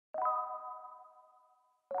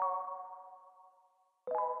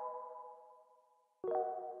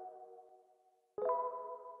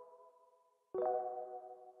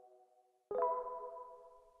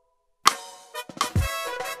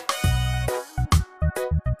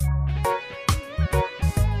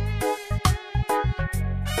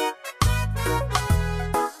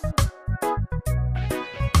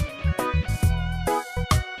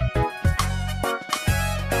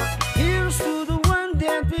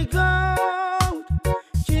we go.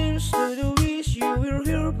 Cheers to the wish you were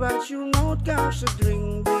here, but you're not. Cause a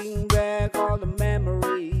drink bring back all the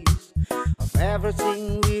memories of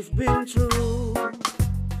everything we've been through.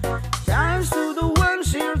 Thanks to the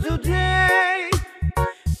ones here today.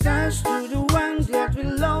 Thanks to the ones that we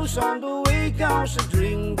lost on the way. Cause a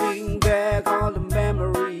drink bring back all the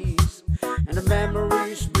memories, and the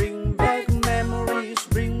memories bring back you.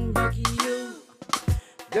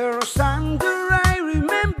 There are songs that I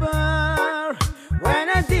remember when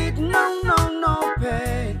I did no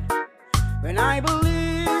pain, when I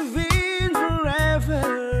believe in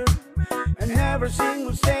forever and everything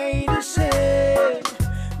will stay the same.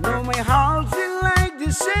 No, my heart feel like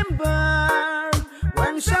December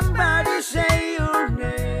when somebody say your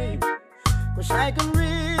name. Cause I can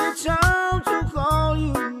reach out to call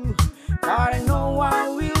you, but I know I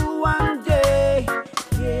will one day.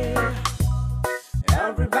 Yeah,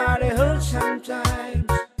 everybody hurts sometimes,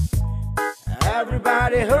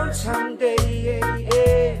 everybody hurts someday.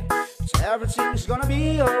 Yeah. So everything's gonna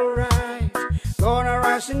be alright. Gonna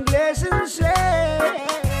rise and glass and say.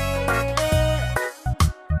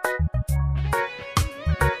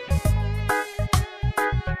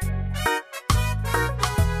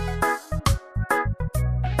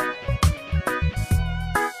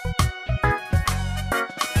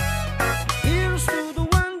 Here's to the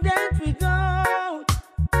one that we got.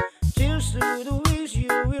 Cheers to the wish you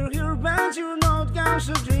were here, but you're not. Cause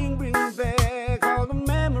a drink bring back all the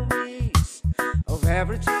memories of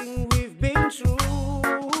everything we've been through.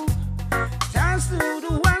 Thanks to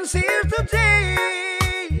the ones here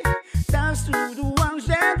today. Thanks to the ones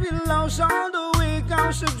that we lost on the way.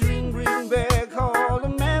 Cause a drink bring back all the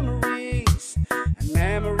memories, and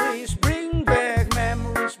memories bring back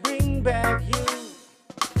you.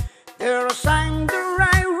 There are signs that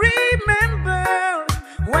I remember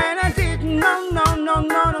when I did no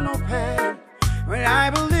pain, when I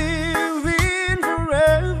believe in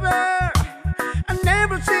forever and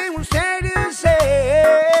everything will stay the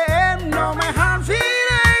same. No, my heart feel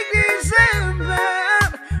like December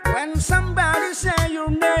when somebody say your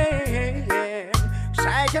name. Cause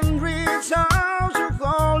I can reach out to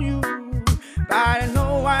call you, but I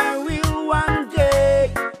know I will one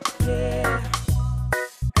day. Yeah,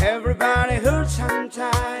 everybody hurts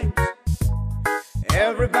sometimes,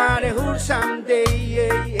 everybody hurts someday.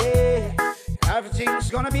 Yeah. Everything's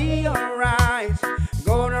gonna be alright.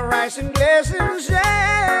 Gonna rise and glass and say.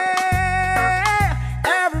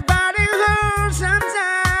 Everybody hurts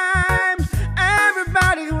sometimes,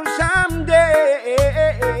 everybody hurts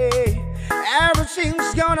someday.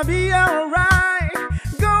 Everything's gonna be alright.